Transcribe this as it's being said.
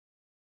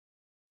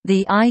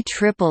The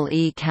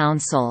IEEE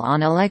Council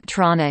on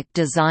Electronic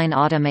Design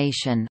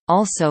Automation,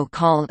 also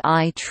called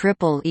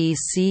IEEE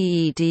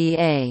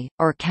CEDA,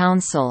 or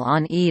Council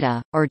on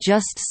EDA, or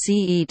just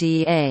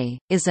CEDA,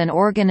 is an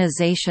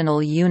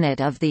organizational unit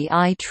of the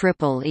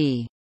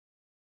IEEE.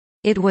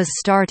 It was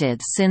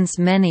started since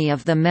many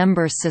of the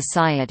member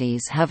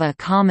societies have a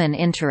common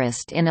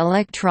interest in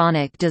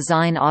electronic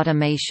design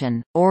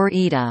automation, or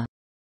EDA.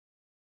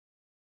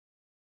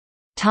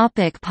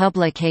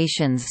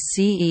 Publications.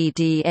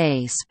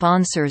 CEDA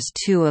sponsors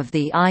two of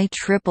the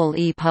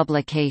IEEE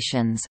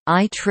publications,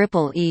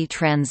 IEEE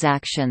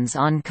Transactions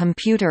on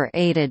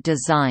Computer-Aided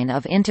Design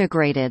of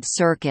Integrated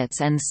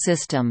Circuits and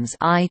Systems,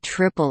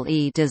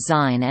 IEEE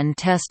Design and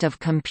Test of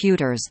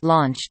Computers,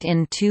 launched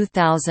in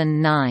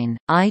 2009,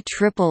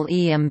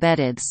 IEEE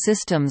Embedded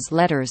Systems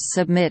Letters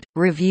Submit,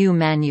 Review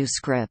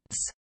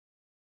Manuscripts.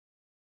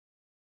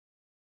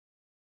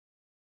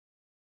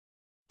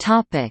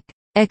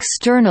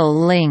 External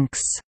links.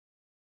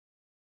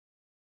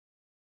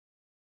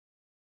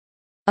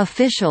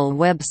 Official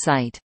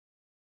website.